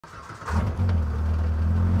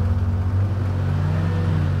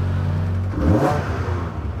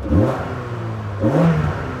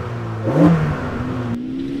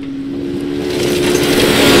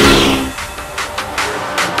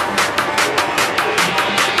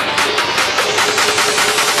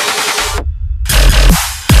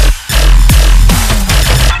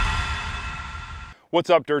What's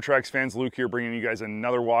up, Dirt Trax fans? Luke here, bringing you guys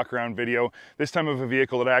another walk around video. This time of a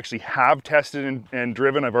vehicle that I actually have tested and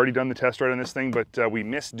driven. I've already done the test ride on this thing, but we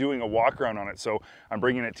missed doing a walk around on it, so I'm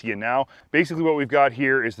bringing it to you now. Basically what we've got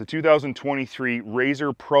here is the 2023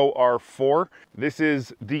 RZR PRO R. This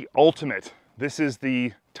is the ultimate. This is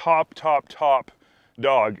the top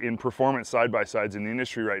dog in performance side-by-sides in the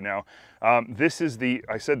industry right now. This is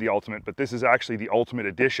I said the ultimate, but this is actually the ultimate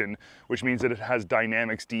edition, which means that it has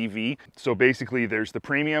DYNAMIX DV. So basically there's the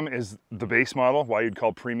premium is the base model. Why you'd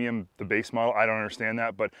call premium the base model, I don't understand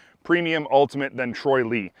that, but premium, ultimate, then Troy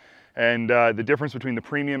Lee. And the difference between the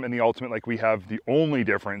premium and the ultimate, like we have, the only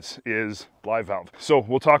difference is live valve. So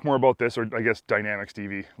we'll talk more about this, or I guess DYNAMIX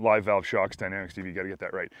DV, live valve shocks, DYNAMIX DV, gotta get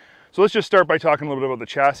that right. So let's just start by talking a little bit about the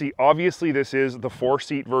chassis. Obviously this is the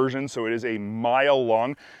 4-seat version, so it is a mile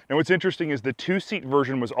long. Now what's interesting is the 2-seat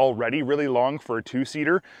version was already really long for a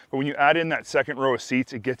 2-seater, but when you add in that second row of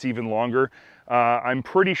seats, it gets even longer. I'm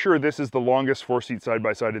pretty sure this is the longest 4-seat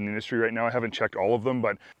side-by-side in the industry right now. I haven't checked all of them,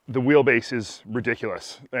 but the wheelbase is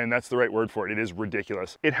ridiculous, and that's the right word for it. It is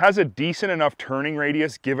ridiculous. It has a decent enough turning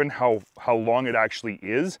radius given how long it actually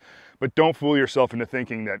is, but don't fool yourself into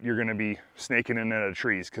thinking that you're gonna be snaking in and out of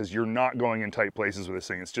trees, because you're not going in tight places with this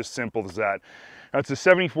thing. It's just simple as that. Now it's a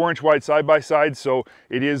 74-inch wide side-by-side, so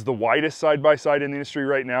it is the widest side-by-side in the industry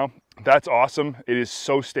right now. That's awesome. It is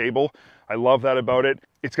so stable. I love that about it.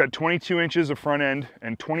 It's got 22 inches of front end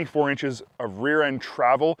and 24 inches of rear end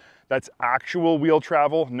travel. That's actual wheel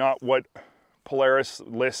travel, not what Polaris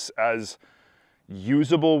lists as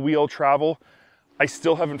usable wheel travel. I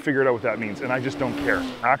still haven't figured out what that means, and I just don't care.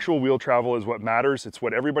 Actual wheel travel is what matters. It's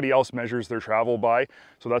what everybody else measures their travel by.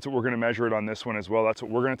 So that's what we're gonna measure it on this one as well. That's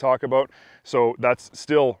what we're gonna talk about. So that's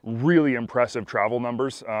still really impressive travel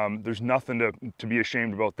numbers. There's nothing to be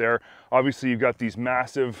ashamed about there. Obviously, you've got these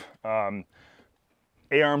massive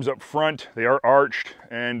A-arms up front. They are arched,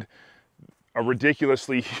 and a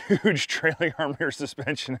ridiculously huge trailing arm rear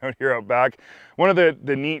suspension out here out back. One of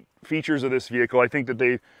the neat features of this vehicle, I think that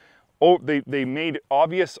they made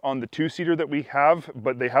obvious on the 2-seater that we have,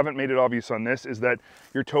 but they haven't made it obvious on this, is that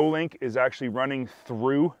your toe link is actually running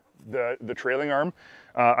through the trailing arm.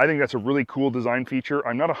 I think that's a really cool design feature.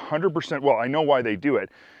 I'm not 100%, well, I know why they do it.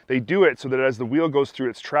 They do it so that as the wheel goes through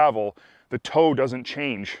its travel, the toe doesn't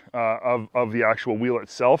change of the actual wheel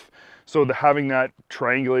itself. So having that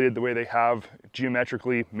triangulated the way they have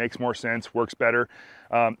geometrically makes more sense, works better.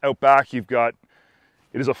 Out back,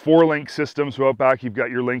 it is a 4-link system, so out back you've got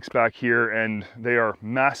your links back here, and they are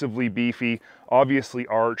massively beefy, obviously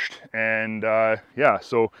arched, and yeah,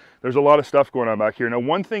 so there's a lot of stuff going on back here. Now,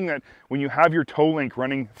 one thing that when you have your toe link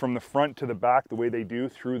running from the front to the back the way they do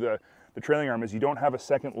through the trailing arm is you don't have a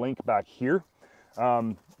second link back here.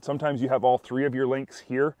 Sometimes you have all 3 of your links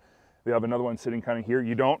here. We have another one sitting kind of here.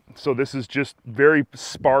 You don't, so this is just very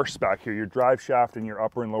sparse back here, your drive shaft and your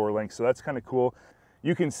upper and lower links, so that's kind of cool.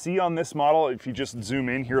 You can see on this model, if you just zoom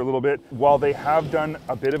in here a little bit, while they have done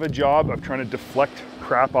a bit of a job of trying to deflect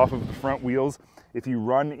crap off of the front wheels, if you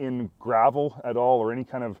run in gravel at all or any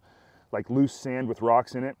kind of like loose sand with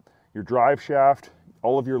rocks in it, your drive shaft,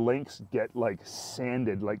 all of your links get like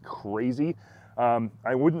sanded like crazy.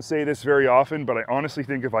 I wouldn't say this very often, but I honestly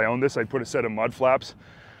think if I owned this, I'd put a set of mud flaps,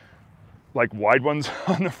 like wide ones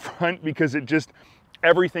on the front, because it just,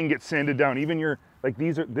 everything gets sanded down. Even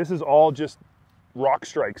this is all just rock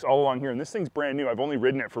strikes all along here, and this thing's brand new. I've only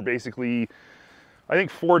ridden it for basically, I think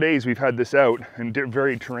 4 days we've had this out in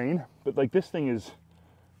varied terrain, but like this thing is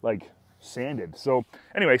like sanded. So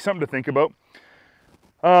anyway, something to think about.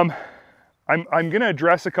 I'm gonna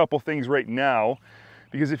address a couple things right now,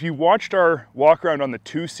 because if you watched our walk around on the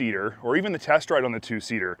 2-seater, or even the test ride on the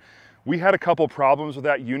 2-seater, we had a couple problems with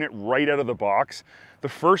that unit right out of the box. The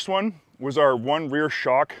first one was our one rear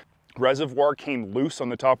shock reservoir came loose on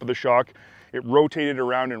the top of the shock. It rotated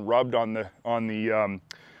around and rubbed on the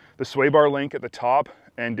sway bar link at the top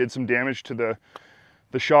and did some damage to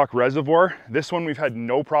the shock reservoir. This one we've had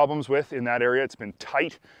no problems with in that area. It's been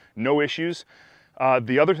tight, no issues.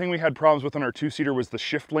 The other thing we had problems with on our 2-seater was the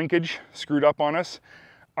shift linkage screwed up on us.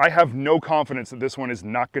 I have no confidence that this one is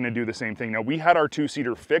not going to do the same thing. Now, we had our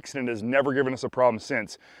 2-seater fixed and it has never given us a problem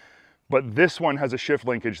since, but this one has a shift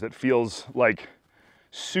linkage that feels like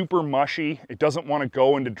super mushy. It doesn't want to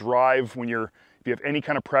go into drive when you're if you have any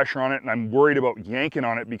kind of pressure on it, and I'm worried about yanking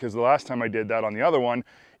on it because the last time I did that on the other one,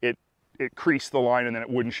 it creased the line and then it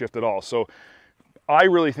wouldn't shift at all. So I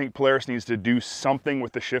really think Polaris needs to do something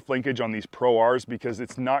with the shift linkage on these Pro Rs because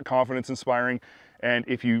it's not confidence inspiring. And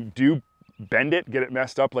if you do bend it, get it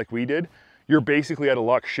messed up like we did, you're basically out of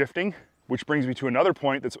luck shifting, which brings me to another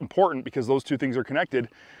point that's important because those two things are connected.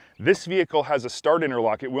 This vehicle has a start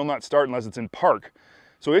interlock. It will not start unless it's in park.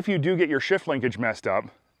 So if you do get your shift linkage messed up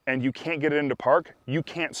and you can't get it into park, you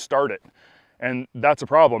can't start it. And that's a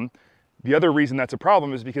problem. The other reason that's a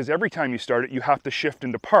problem is because every time you start it, you have to shift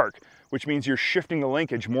into park, which means you're shifting the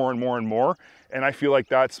linkage more and more and more. And I feel like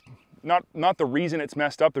that's not the reason it's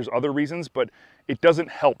messed up. There's other reasons, but it doesn't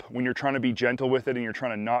help when you're trying to be gentle with it and you're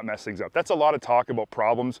trying to not mess things up. That's a lot of talk about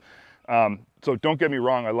problems. So don't get me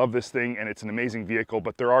wrong, I love this thing and it's an amazing vehicle,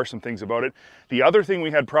 but there are some things about it. The other thing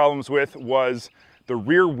we had problems with was the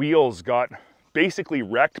rear wheels got basically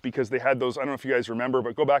wrecked because they had those, I don't know if you guys remember,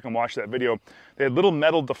 but go back and watch that video. They had little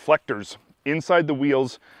metal deflectors inside the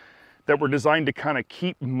wheels that were designed to kind of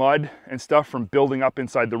keep mud and stuff from building up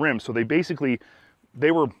inside the rim. So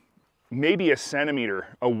they were maybe a centimeter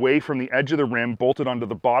away from the edge of the rim, bolted onto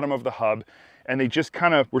the bottom of the hub, and they just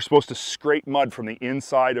kind of were supposed to scrape mud from the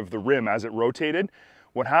inside of the rim as it rotated.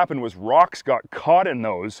 What happened was rocks got caught in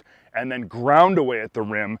those and then ground away at the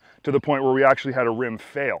rim to the point where we actually had a rim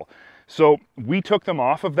fail. So we took them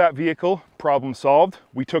off of that vehicle, problem solved.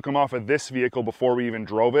 We took them off of this vehicle before we even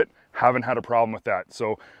drove it, haven't had a problem with that.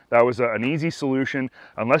 So that was an easy solution.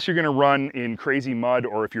 Unless you're gonna run in crazy mud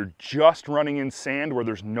or if you're just running in sand where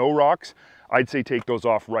there's no rocks, I'd say take those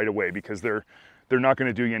off right away because they're not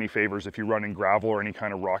gonna do you any favors if you run in gravel or any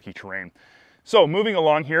kind of rocky terrain. So moving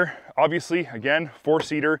along here, obviously, again,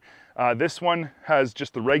 4-seater. This one has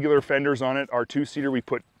just the regular fenders on it. Our 2-seater, we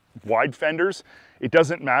put wide fenders. It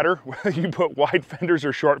doesn't matter whether you put wide fenders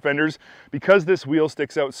or short fenders. Because this wheel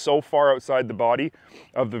sticks out so far outside the body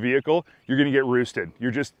of the vehicle, you're gonna get roosted.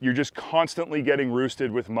 You're just constantly getting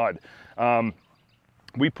roosted with mud.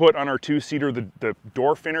 We put on our 2-seater the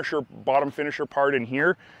door finisher, bottom finisher part in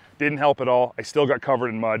here. Didn't help at all. I still got covered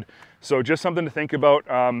in mud. So just something to think about.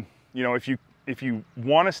 You know, if you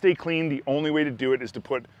want to stay clean, the only way to do it is to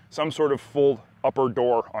put some sort of full upper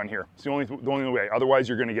door on here. It's the only way. Otherwise,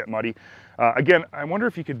 you're going to get muddy. Again, I wonder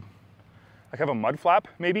if you could like have a mud flap,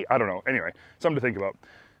 maybe? I don't know. Anyway, something to think about.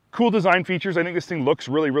 Cool design features. I think this thing looks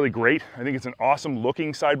really, really great. I think it's an awesome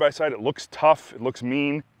looking side-by-side. It looks tough. It looks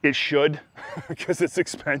mean. It should, because it's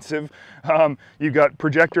expensive. You've got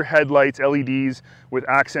projector headlights, LEDs with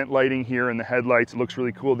accent lighting here in the headlights. It looks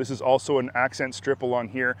really cool. This is also an accent strip along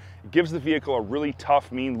here. It gives the vehicle a really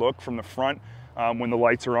tough, mean look from the front when the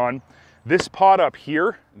lights are on. This pod up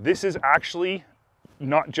here, this is actually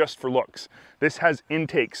not just for looks. This has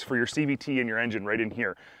intakes for your CVT and your engine right in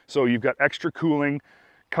here. So you've got extra cooling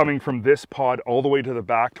coming from this pod all the way to the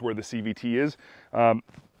back to where the CVT is.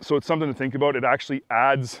 So it's something to think about. It actually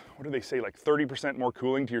adds, what do they say, like 30% more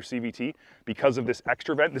cooling to your CVT because of this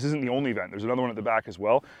extra vent. This isn't the only vent. There's another one at the back as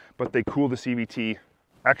well, but they cool the CVT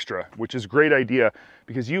extra, which is a great idea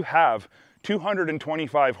because you have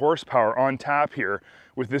 225 horsepower on tap here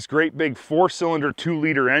with this great big 4-cylinder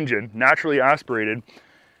 2-liter engine, naturally aspirated.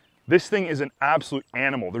 This thing is an absolute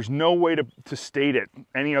animal. There's no way to state it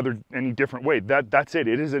any different way. That's it.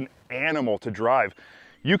 It is an animal to drive.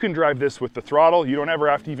 You can drive this with the throttle. You don't ever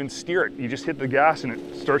have to even steer it. You just hit the gas and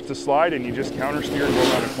it starts to slide and you just counter steer and go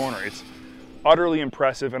around a corner. It's utterly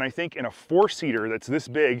impressive. And I think in a 4-seater that's this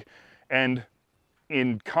big and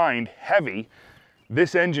in kind heavy,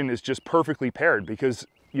 this engine is just perfectly paired because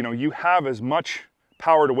you know you have as much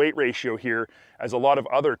power to weight ratio here as a lot of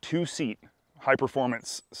other 2-seat high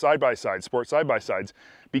performance side-by-side, sport side-by-sides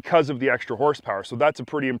because of the extra horsepower. So that's a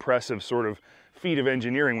pretty impressive sort of feat of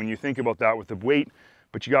engineering when you think about that with the weight,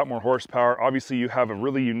 but you got more horsepower. Obviously you have a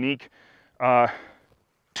really unique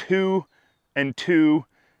 2 and 2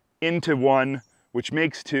 into 1, which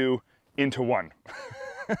makes 2 into 1.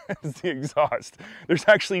 It's the exhaust. There's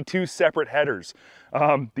actually 2 separate headers.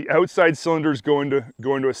 The outside cylinders go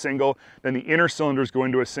into a single, then the inner cylinders go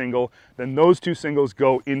into a single, then those 2 singles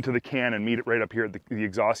go into the can and meet it right up here at the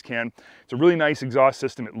exhaust can. It's a really nice exhaust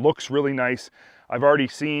system. It looks really nice. I've already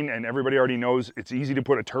seen, and everybody already knows, it's easy to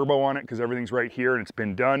put a turbo on it because everything's right here and it's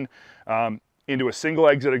been done. Into a single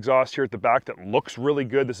exit exhaust here at the back that looks really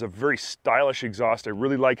good. This is a very stylish exhaust. I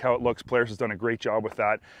really like how it looks. Polaris has done a great job with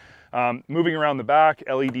that. Moving around the back,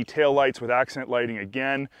 LED tail lights with accent lighting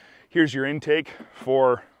again. Here's your intake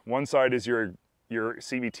for one side is your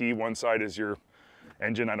CVT, one side is your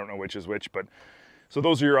engine. I don't know which is which, but so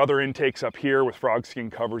those are your other intakes up here with frog skin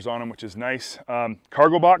covers on them, which is nice.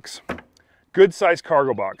 Cargo box, Good size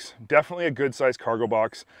cargo box, definitely a good size cargo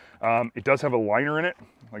box. It does have a liner in it,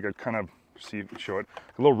 like a kind of, see, show it,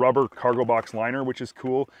 a little rubber cargo box liner, which is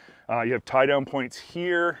cool. You have tie down points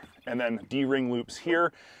here and then D-ring loops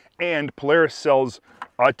here. And Polaris sells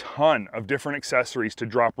a ton of different accessories to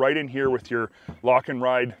drop right in here with your lock and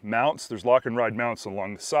ride mounts. There's lock and ride mounts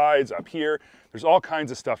along the sides, up here. There's all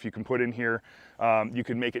kinds of stuff you can put in here. You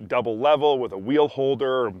can make it double level with a wheel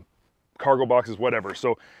holder, cargo boxes, whatever.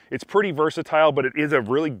 So it's pretty versatile, but it is a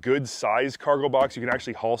really good size cargo box. You can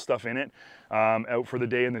actually haul stuff in it out for the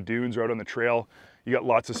day in the dunes or out on the trail. You got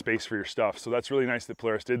lots of space for your stuff. So that's really nice that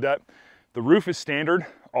Polaris did that. The roof is standard.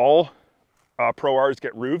 All Pro Rs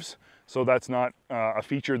get roofs. So that's not a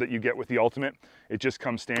feature that you get with the Ultimate. It just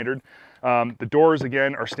comes standard. The doors,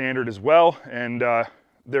 again, are standard as well. And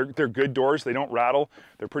they're good doors. They don't rattle.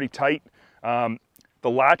 They're pretty tight. The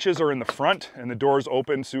latches are in the front and the doors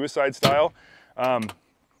open suicide style.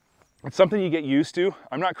 It's something you get used to.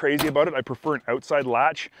 I'm not crazy about it. I prefer an outside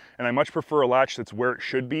latch, and I much prefer a latch that's where it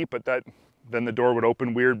should be, but then the door would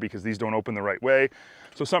open weird because these don't open the right way.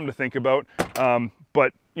 So something to think about.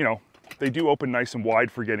 But you know, they do open nice and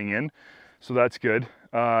wide for getting in. So that's good.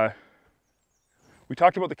 We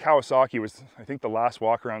talked about the Kawasaki, was I think the last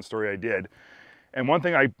walk around story I did. And one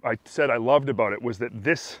thing I said I loved about it was that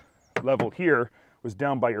this level here was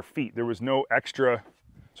down by your feet. There was no extra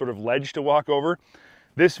sort of ledge to walk over.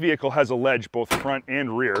 This vehicle has a ledge both front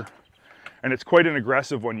and rear, and it's quite an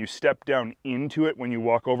aggressive one. You step down into it when you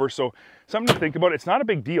walk over. So something to think about. It's not a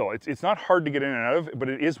big deal. It's not hard to get in and out of, but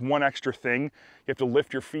it is one extra thing. You have to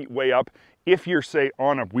lift your feet way up. If you're, say,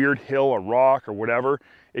 on a weird hill, a rock or whatever,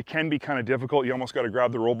 it can be kind of difficult. You almost got to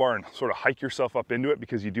grab the roll bar and sort of hike yourself up into it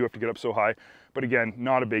because you do have to get up so high. But again,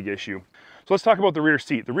 not a big issue. So let's talk about the rear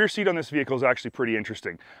seat. The rear seat on this vehicle is actually pretty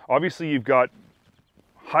interesting. Obviously, you've got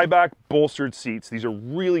high back bolstered seats. These are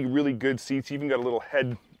really, really good seats. You even got a little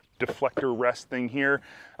head deflector rest thing here.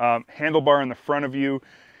 Handlebar in the front of you.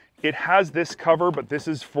 It has this cover, but this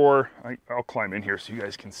is for, I'll climb in here so you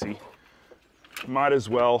guys can see. Might as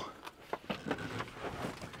well.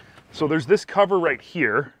 So there's this cover right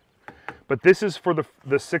here, but this is for the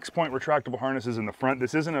 6-point retractable harnesses in the front.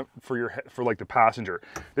 This isn't for like the passenger.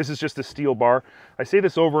 This is just a steel bar. I say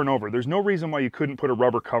this over and over. There's no reason why you couldn't put a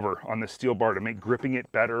rubber cover on this steel bar to make gripping it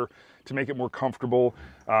better, to make it more comfortable.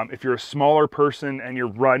 If you're a smaller person and you're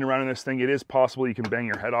riding around in this thing, it is possible you can bang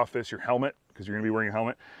your head off your helmet, because you're gonna be wearing a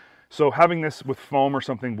helmet. So having this with foam or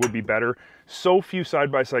something would be better. So few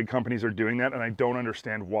side-by-side companies are doing that, and I don't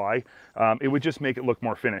understand why. It would just make it look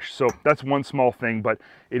more finished. So that's one small thing, but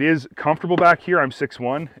it is comfortable back here. I'm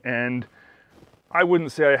 6'1", and I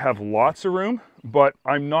wouldn't say I have lots of room, but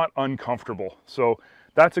I'm not uncomfortable. So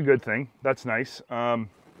that's a good thing. That's nice. The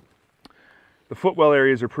footwell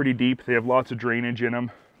areas are pretty deep. They have lots of drainage in them.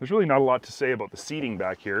 There's really not a lot to say about the seating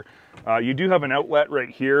back here. You do have an outlet right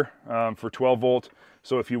here for 12 volt.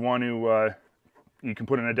 So if you want to, you can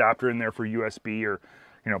put an adapter in there for USB, or,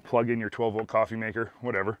 you know, plug in your 12 volt coffee maker,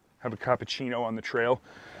 whatever. Have a cappuccino on the trail.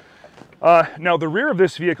 Now the rear of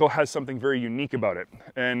this vehicle has something very unique about it.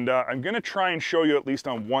 And I'm gonna try and show you at least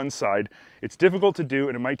on one side. It's difficult to do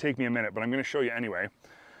and it might take me a minute, but I'm gonna show you anyway.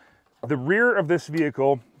 The rear of this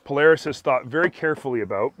vehicle, Polaris has thought very carefully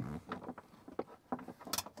about.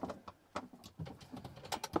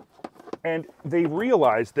 And they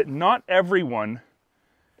realized that not everyone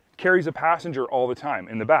carries a passenger all the time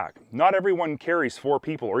in the back. Not everyone carries 4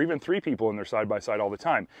 people or even 3 people in their side-by-side all the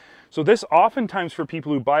time. So this oftentimes, for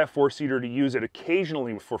people who buy a 4-seater to use it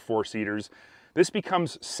occasionally for 4-seaters, this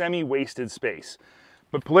becomes semi-wasted space.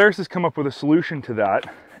 But Polaris has come up with a solution to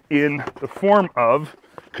that in the form of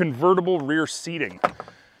convertible rear seating.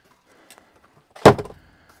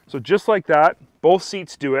 So just like that, both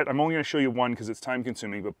seats do it. I'm only going to show you one because it's time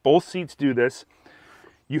consuming, but both seats do this.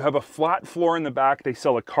 You have a flat floor in the back. They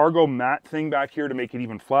sell a cargo mat thing back here to make it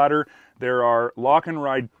even flatter. There are lock and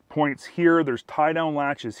ride points here. There's tie down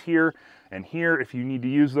latches here and here if you need to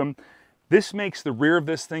use them. This makes the rear of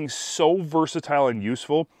this thing so versatile and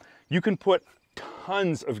useful. You can put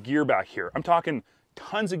tons of gear back here. I'm talking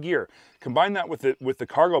tons of gear. Combine that with the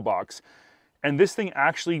cargo box, and this thing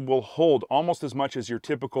actually will hold almost as much as your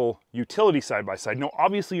typical utility side-by-side. Now,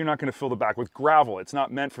 obviously, you're not going to fill the back with gravel. It's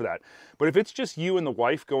not meant for that. But if it's just you and the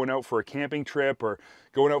wife going out for a camping trip or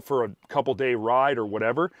going out for a couple-day ride or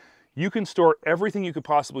whatever, you can store everything you could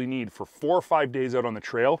possibly need for 4 or 5 days out on the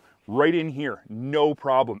trail right in here, no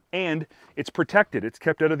problem. And it's protected. It's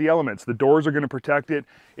kept out of the elements. The doors are going to protect it.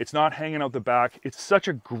 It's not hanging out the back. It's such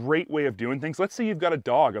a great way of doing things. Let's say you've got a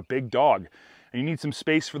dog, a big dog, and you need some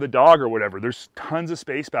space for the dog or whatever, there's tons of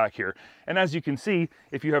space back here. And as you can see,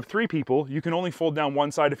 if you have 3 people, you can only fold down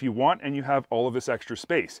one side if you want, and you have all of this extra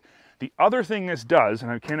space. The other thing this does,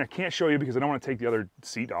 and I can't show you because I don't want to take the other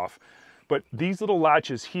seat off, but these little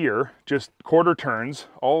latches here, just quarter turns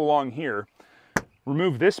all along here,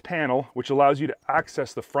 remove this panel, which allows you to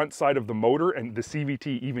access the front side of the motor and the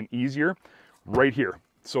CVT even easier right here.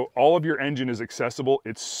 So all of your engine is accessible.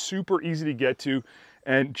 It's super easy to get to,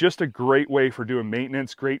 and just a great way for doing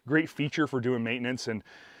maintenance, great feature for doing maintenance and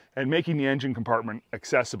making the engine compartment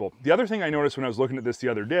accessible. The other thing I noticed when I was looking at this the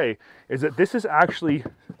other day is that this is actually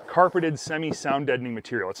carpeted semi-sound deadening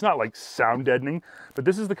material. It's not like sound deadening, but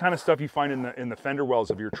this is the kind of stuff you find in the fender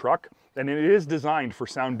wells of your truck, and it is designed for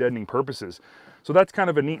sound deadening purposes. So that's kind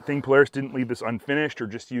of a neat thing. Polaris didn't leave this unfinished or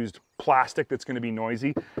just used plastic that's going to be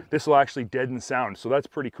noisy. This will actually deaden sound. So that's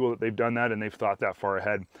pretty cool that they've done that and they've thought that far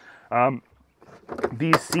ahead.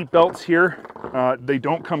 These seat belts here, they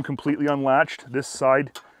don't come completely unlatched. This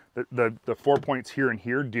side, the 4 points here and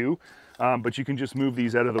here do, but you can just move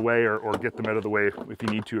these out of the way or get them out of the way if you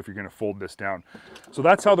need to, if you're going to fold this down. So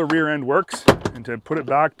that's how the rear end works. And to put it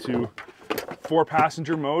back to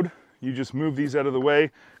 4-passenger mode, you just move these out of the way,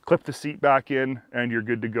 clip the seat back in, and you're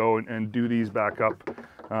good to go and do these back up,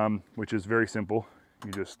 which is very simple.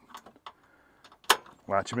 You just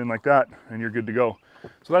latch them in like that and you're good to go.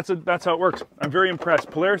 So that's how it works. I'm very impressed.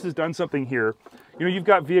 Polaris has done something here. You know, you've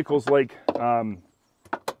got vehicles like, you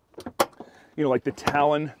know, like the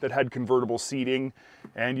Talon that had convertible seating,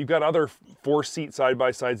 and you've got other 4-seat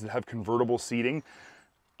side-by-sides that have convertible seating.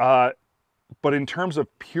 But in terms of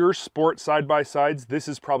pure sport side-by-sides, this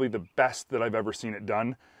is probably the best that I've ever seen it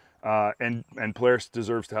done. And Polaris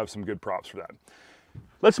deserves to have some good props for that.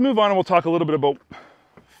 Let's move on and we'll talk a little bit about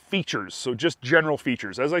features. So just general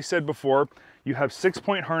features. As I said before, you have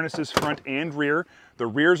 6-point harnesses front and rear. The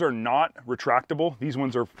rears are not retractable. These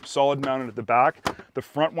ones are solid mounted at the back. The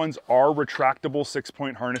front ones are retractable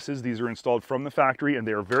 6-point harnesses. These are installed from the factory and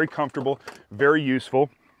they are very comfortable, very useful.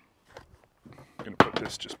 I'm gonna put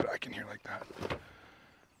this just back in here like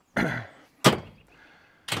that.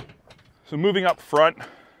 So moving up front,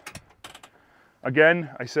 again,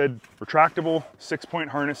 I said retractable 6-point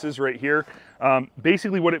harnesses right here.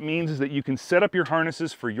 Basically what it means is that you can set up your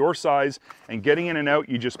harnesses for your size, and getting in and out,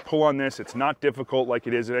 you just pull on this. It's not difficult like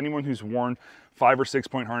it is. Anyone who's worn 5 or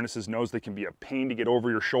 6-point harnesses knows they can be a pain to get over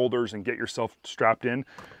your shoulders and get yourself strapped in.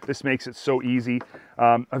 This makes it so easy.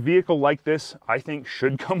 A vehicle like this, I think,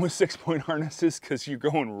 should come with 6-point harnesses because you're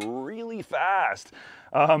going really fast.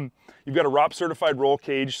 You've got a ROP certified roll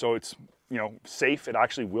cage, so it's, you know, safe. It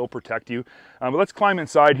actually will protect you. But let's climb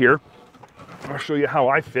inside here. I'll show you how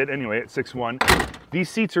I fit anyway at 6'1". These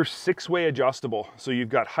seats are 6-way adjustable. So you've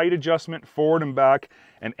got height adjustment, forward and back,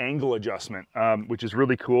 and angle adjustment, which is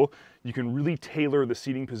really cool. You can really tailor the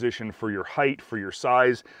seating position for your height, for your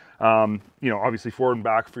size, you know, obviously forward and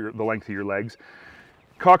back for the length of your legs.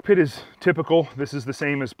 Cockpit is typical. This is the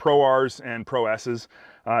same as Pro Rs and Pro Ss.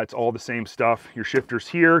 It's all the same stuff. Your shifters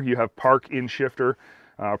here, you have park-in shifter,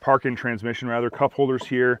 park-in transmission rather, cup holders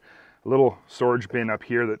here, a little storage bin up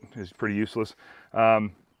here that is pretty useless.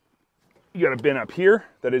 You got a bin up here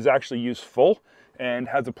that is actually used full and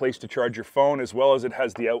has a place to charge your phone, as well as it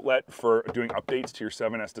has the outlet for doing updates to your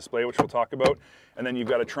 7S display, which we'll talk about. And then you've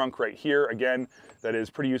got a trunk right here, again, that is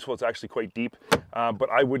pretty useful. It's actually quite deep, but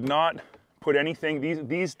I would not put anything,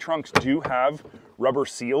 these trunks do have rubber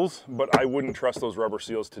seals, but I wouldn't trust those rubber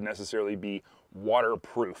seals to necessarily be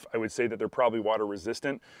waterproof. I would say that they're probably water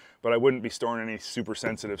resistant, but I wouldn't be storing any super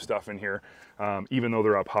sensitive stuff in here. Even though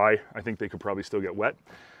they're up high, I think they could probably still get wet.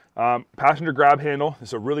 Passenger grab handle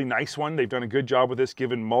is a really nice one. They've done a good job with this,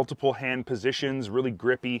 given multiple hand positions, really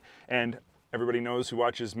grippy, and everybody knows who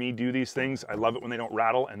watches me do these things, I love it when they don't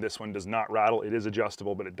rattle, and this one does not rattle. It is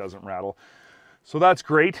adjustable, but it doesn't rattle. So that's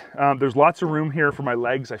great. There's lots of room here for my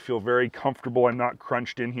legs. I feel very comfortable. I'm not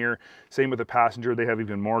crunched in here. Same with the passenger. They have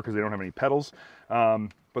even more because they don't have any pedals.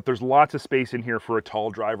 But there's lots of space in here for a tall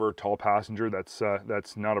driver, tall passenger.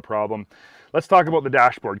 That's not a problem. Let's talk about the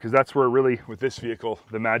dashboard, because that's where really, with this vehicle,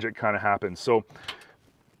 the magic kind of happens. So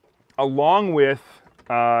along with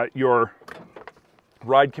your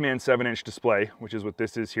Ride Command 7-inch display, which is what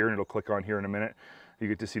this is here, and it'll click on here in a minute, you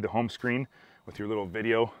get to see the home screen with your little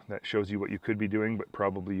video that shows you what you could be doing, but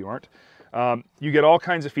probably you aren't. You get all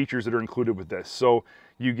kinds of features that are included with this. So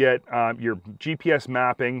you get your GPS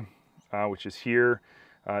mapping, which is here.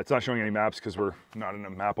 It's not showing any maps because we're not in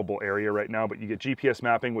a mappable area right now, but you get GPS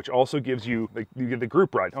mapping, which also gives you, like, you get the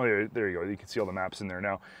group ride. Oh, yeah, there you go. You can see all the maps in there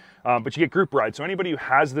now. But you get group ride. So anybody who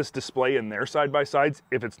has this display in their side-by-sides,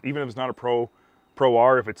 even if it's not a Pro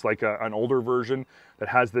R, if it's like an older version that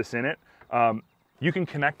has this in it, You can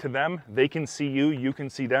connect to them, they can see you, you can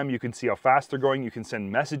see them, you can see how fast they're going, you can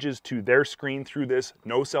send messages to their screen through this,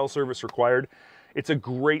 no cell service required. It's a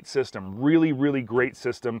great system, really, really great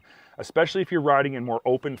system, especially if you're riding in more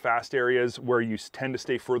open, fast areas where you tend to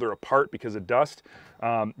stay further apart because of dust.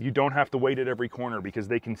 You don't have to wait at every corner because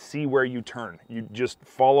they can see where you turn. You just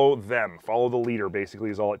follow them, follow the leader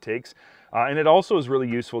basically is all it takes. And it also is really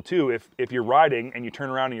useful too, if you're riding and you turn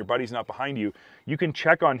around and your buddy's not behind you, you can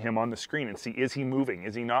check on him on the screen and see, is he moving?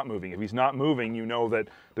 Is he not moving? If he's not moving, you know that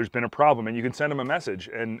there's been a problem and you can send him a message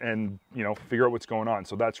and you know, figure out what's going on.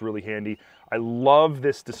 So that's really handy. I love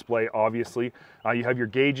this display, obviously. You have your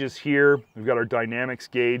gauges here. We've got our DYNAMIX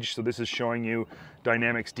gauge. So this is showing you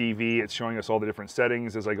DYNAMIX DV. It's showing us all the different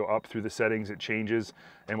settings. As I go up through the settings, it changes.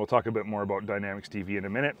 And we'll talk a bit more about DYNAMIX DV in a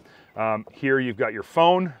minute. Here you've got your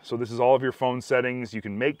phone. So this is all of your phone settings. You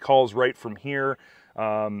can make calls right from here.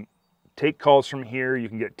 Take calls from here. You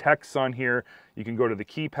can get texts on here. You can go to the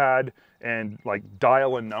keypad and like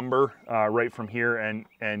dial a number right from here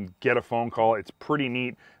and get a phone call. It's pretty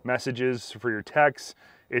neat. Messages for your texts.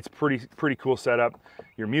 It's pretty cool setup.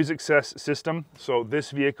 Your music system. So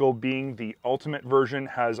this vehicle, being the ultimate version,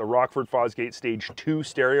 has a Rockford Fosgate Stage 2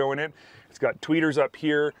 stereo in it. It's got tweeters up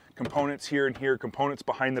here, components here and here, components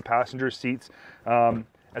behind the passenger seats,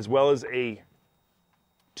 as well as a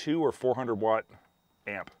 200 or 400 watt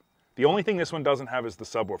amp. The only thing this one doesn't have is the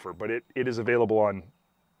subwoofer, but it is available on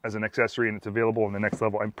as an accessory, and it's available on the next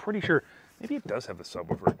level. I'm pretty sure maybe it does have the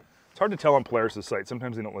subwoofer. It's hard to tell on Polaris' site.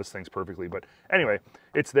 Sometimes they don't list things perfectly, but anyway,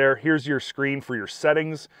 it's there. Here's your screen for your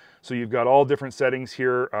settings. So you've got all different settings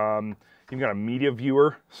here. You've got a media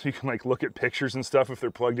viewer, so you can like look at pictures and stuff if they're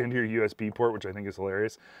plugged into your USB port, which I think is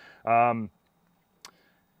hilarious.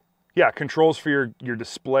 Yeah, controls for your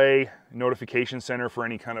display, notification center for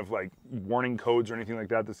any kind of like warning codes or anything like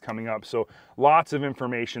that that's coming up. So lots of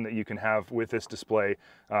information that you can have with this display.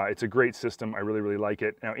 It's a great system. I really, really like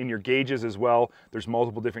it. Now in your gauges as well, there's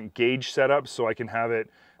multiple different gauge setups. So I can have it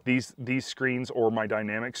these screens or my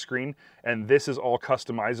DYNAMIX screen. And this is all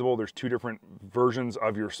customizable. There's two different versions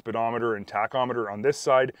of your speedometer and tachometer on this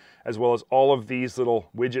side, as well as all of these little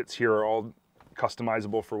widgets here are all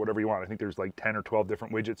customizable for whatever you want. I think there's like 10 or 12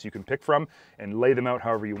 different widgets you can pick from and lay them out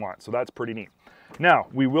however you want. So that's pretty neat. Now,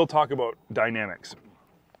 we will talk about DYNAMIX.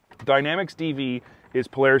 DYNAMIX DV is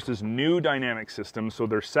Polaris' new DYNAMIX system, so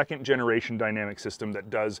their second generation DYNAMIX system that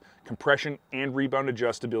does compression and rebound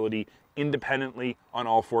adjustability independently on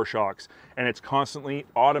all four shocks, and it's constantly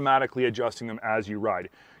automatically adjusting them as you ride.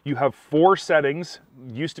 You have 4 settings,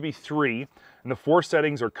 used to be 3, and the 4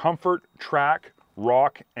 settings are comfort, track,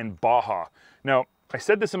 rock, and Baja. Now, I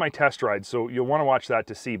said this in my test ride, so you'll want to watch that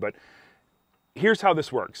to see, but here's how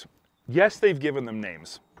this works. Yes, they've given them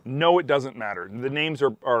names. No, it doesn't matter. The names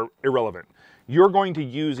are irrelevant. You're going to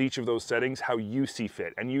use each of those settings how you see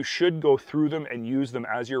fit, and you should go through them and use them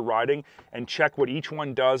as you're riding and check what each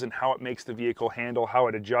one does and how it makes the vehicle handle, how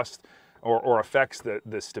it adjusts or affects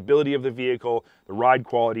the stability of the vehicle, the ride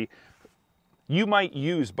quality. You might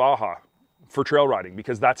use Baja for trail riding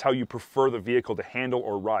because that's how you prefer the vehicle to handle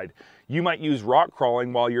or ride. You might use rock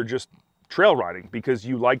crawling while you're just trail riding because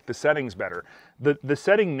you like the settings better. The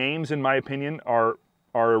setting names, in my opinion, are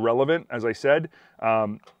irrelevant, as I said.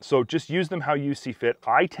 So just use them how you see fit.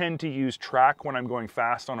 I tend to use track when I'm going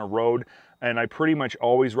fast on a road, and I pretty much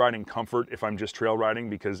always ride in comfort if I'm just trail riding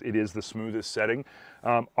because it is the smoothest setting.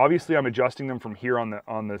 Obviously, I'm adjusting them from here on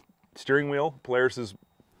the steering wheel. Polaris is,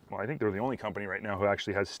 well, I think they're the only company right now who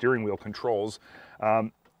actually has steering wheel controls.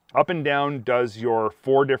 Up and down does your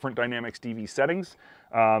 4 different DYNAMIX DV settings.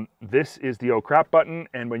 This is the oh crap button,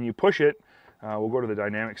 and when you push it, we'll go to the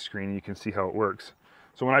DYNAMIX screen and you can see how it works.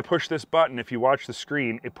 So when I push this button, if you watch the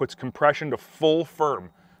screen, it puts compression to full firm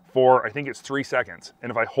for, I think it's 3 seconds.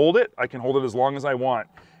 And if I hold it, I can hold it as long as I want,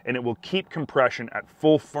 and it will keep compression at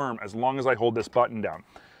full firm as long as I hold this button down.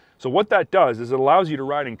 So what that does is it allows you to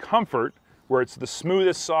ride in comfort, where it's the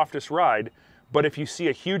smoothest, softest ride. But if you see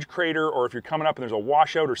a huge crater, or if you're coming up and there's a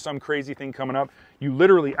washout or some crazy thing coming up, you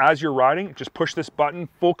literally, as you're riding, just push this button,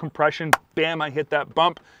 full compression, bam, I hit that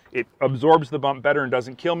bump. It absorbs the bump better and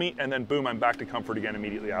doesn't kill me, and then boom, I'm back to comfort again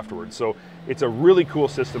immediately afterwards. So it's a really cool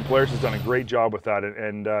system. Polaris has done a great job with that,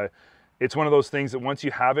 and it's one of those things that once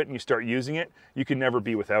you have it and you start using it, you can never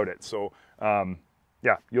be without it. So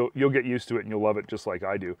yeah, you'll get used to it and you'll love it just like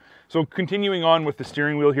I do. So continuing on with the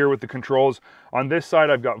steering wheel here with the controls. On this side,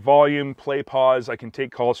 I've got volume, play, pause. I can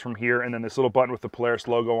take calls from here, and then this little button with the Polaris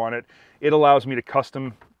logo on it. It allows me to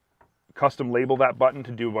custom label that button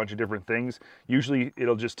to do a bunch of different things. Usually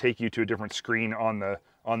it'll just take you to a different screen on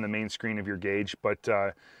the main screen of your gauge, but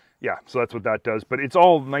Yeah, so that's what that does. But it's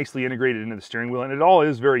all nicely integrated into the steering wheel, and it all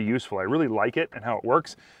is very useful. I really like it and how it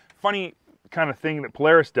works. Funny kind of thing that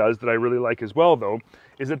Polaris does that I really like as well, though,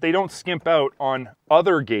 is that they don't skimp out on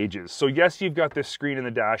other gauges. So yes, you've got this screen in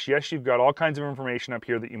the dash. Yes, you've got all kinds of information up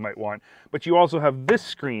here that you might want, but you also have this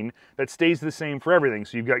screen that stays the same for everything.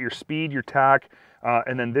 So you've got your speed, your tach,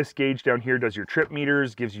 and then this gauge down here does your trip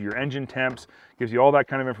meters, gives you your engine temps, gives you all that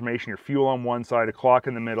kind of information, your fuel on one side, a clock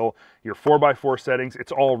in the middle, your 4x4 settings,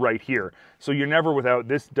 it's all right here. So you're never without.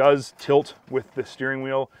 This does tilt with the steering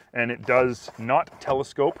wheel, and it does not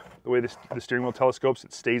telescope the way the steering wheel telescopes.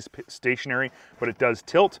 It stays stationary, but it does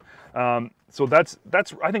tilt. So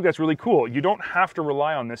I think that's really cool. You don't have to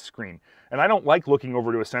rely on this screen. And I don't like looking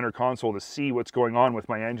over to a center console to see what's going on with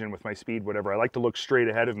my engine, with my speed, whatever. I like to look straight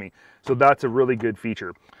ahead of me. So that's a really good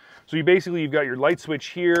feature. So you've got your light switch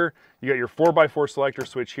here, you got your 4x4 selector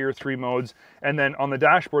switch here, 3 modes, and then on the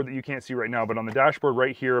dashboard that you can't see right now, but on the dashboard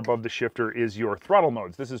right here above the shifter is your throttle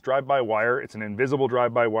modes. This is drive-by-wire. It's an invisible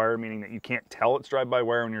drive-by-wire, meaning that you can't tell it's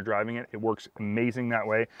drive-by-wire when you're driving it. It works amazing that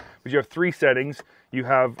way. But you have 3 settings. You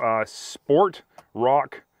have Sport,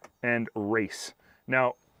 Rock, and Race.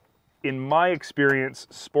 Now, in my experience,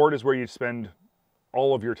 Sport is where you spend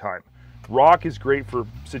all of your time. Rock is great for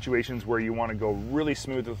situations where you want to go really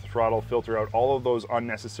smooth with the throttle, filter out all of those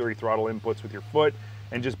unnecessary throttle inputs with your foot,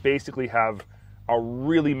 and just basically have a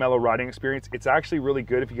really mellow riding experience. It's actually really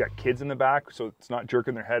good if you got kids in the back, so it's not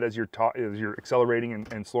jerking their head as you're accelerating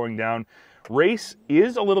and slowing down. Race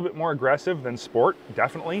is a little bit more aggressive than Sport,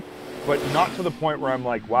 definitely, but not to the point where I'm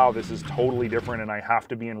like, wow, this is totally different and I have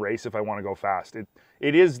to be in race if I want to go fast.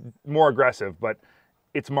 It is more aggressive, but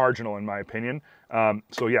it's marginal in my opinion.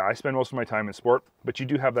 So yeah, I spend most of my time in Sport, but you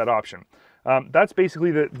do have that option. That's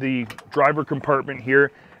basically the driver compartment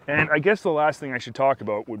here. And I guess the last thing I should talk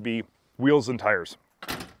about would be wheels and tires.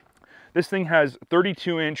 This thing has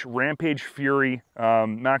 32-inch Rampage Fury,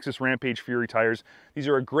 Maxxis Rampage Fury tires. These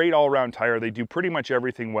are a great all-around tire. They do pretty much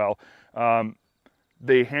everything well.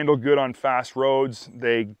 They handle good on fast roads.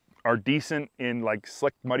 They are decent in like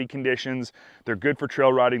slick, muddy conditions. They're good for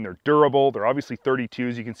trail riding. They're durable. They're obviously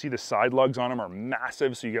 32s. You can see the side lugs on them are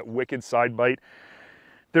massive, so you get wicked side bite.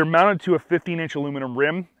 They're mounted to a 15-inch aluminum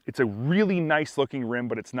rim. It's a really nice looking rim,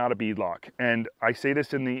 but it's not a beadlock. And I say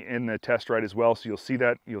this in the test ride as well, so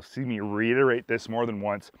you'll see me reiterate this more than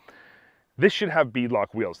once. This should have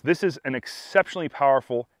beadlock wheels. This is an exceptionally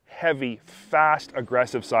powerful, heavy, fast,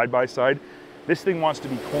 aggressive side-by-side. This thing wants to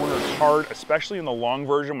be cornered hard, especially in the long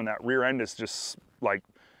version when that rear end is just like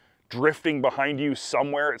drifting behind you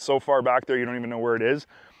somewhere. It's so far back there you don't even know where it is.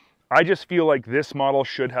 I just feel like this model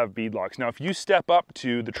should have beadlocks. Now, if you step up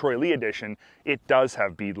to the Troy Lee edition, it does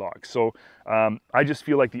have beadlocks. So I just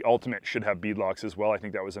feel like the Ultimate should have beadlocks as well. I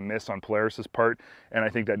think that was a miss on Polaris's part, and I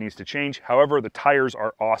think that needs to change. However, the tires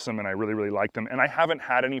are awesome, and I really, really like them. And I haven't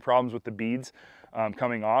had any problems with the beads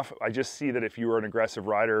coming off. I just see that if you are an aggressive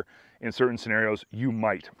rider in certain scenarios, you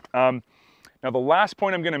might. Now, the last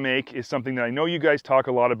point I'm going to make is something that I know you guys talk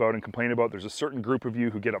a lot about and complain about. There's a certain group of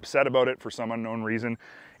you who get upset about it for some unknown reason,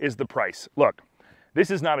 is the price. Look,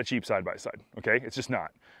 this is not a cheap side-by-side, okay? It's just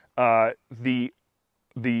not. The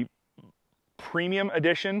premium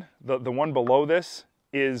edition, the one below this,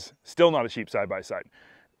 is still not a cheap side-by-side.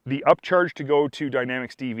 The upcharge to go to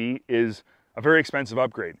DYNAMIX DV is a very expensive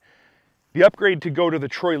upgrade. The upgrade to go to the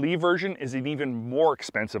Troy Lee version is an even more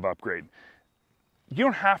expensive upgrade. You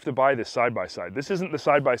don't have to buy this side-by-side. This isn't the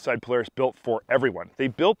side-by-side Polaris built for everyone. They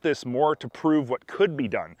built this more to prove what could be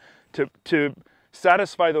done, to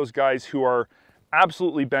satisfy those guys who are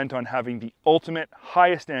absolutely bent on having the ultimate,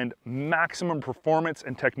 highest end, maximum performance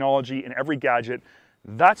and technology in every gadget.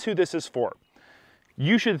 That's who this is for.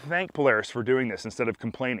 You should thank Polaris for doing this instead of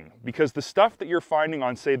complaining, because the stuff that you're finding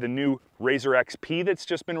on, say, the new RZR XP that's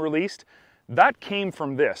just been released, that came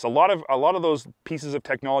from this. A lot of those pieces of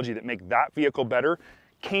technology that make that vehicle better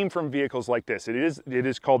came from vehicles like this. It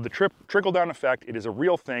is called the trickle-down effect. It is a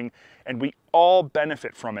real thing, and we all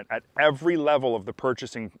benefit from it at every level of the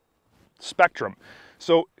purchasing spectrum.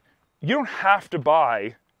 So you don't have to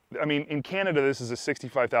buy, I mean, in Canada, this is a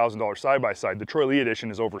 $65,000 side-by-side. The Troy Lee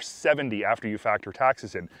edition is over 70 after you factor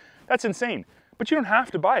taxes in. That's insane, but you don't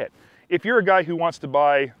have to buy it. If you're a guy who wants to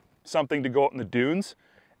buy something to go out in the dunes,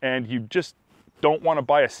 and you just don't want to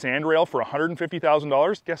buy a sand rail for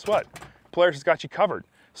 $150,000, guess what? Polaris has got you covered.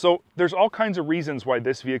 So there's all kinds of reasons why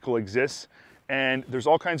this vehicle exists, and there's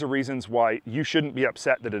all kinds of reasons why you shouldn't be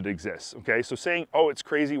upset that it exists, okay? So saying, oh, it's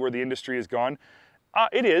crazy where the industry has gone,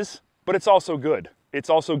 it is, but it's also good. It's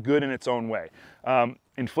also good in its own way.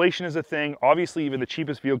 Inflation is a thing. Obviously, even the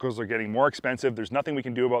cheapest vehicles are getting more expensive. There's nothing we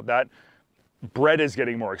can do about that. bread is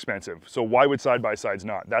getting more expensive. So why would side-by-sides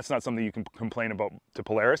not? That's not something you can complain about to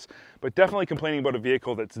Polaris, but definitely complaining about a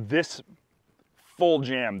vehicle that's this full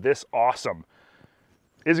jam, this awesome,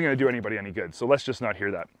 isn't going to do anybody any good. So let's just not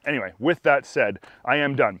hear that. Anyway, with that said, I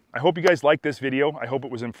am done. I hope you guys liked this video. I hope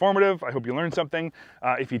it was informative. I hope you learned something.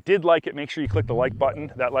 If you did like it, make sure you click the like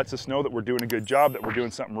button. That lets us know that we're doing a good job, that we're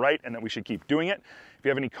doing something right, and that we should keep doing it. If you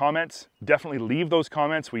have any comments, definitely leave those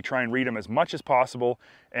comments. We try and read them as much as possible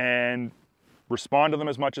and respond to them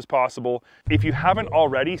as much as possible. If you haven't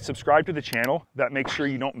already, subscribe to the channel. That makes sure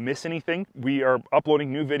you don't miss anything. We are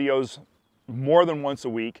uploading new videos more than once a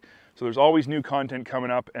week. So there's always new content coming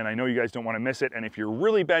up, and I know you guys don't want to miss it. And if you're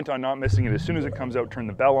really bent on not missing it, as soon as it comes out, turn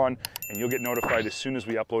the bell on and you'll get notified as soon as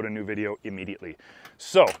we upload a new video immediately.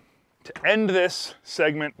 So to end this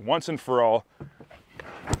segment once and for all,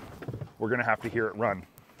 we're going to have to hear it run.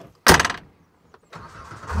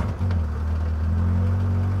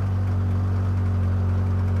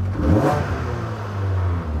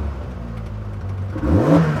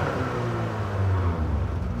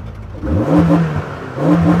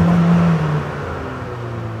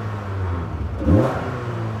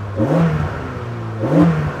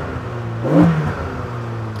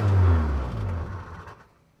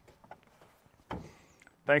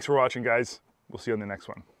 Thanks for watching, guys. We'll see you on the next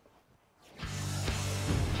one.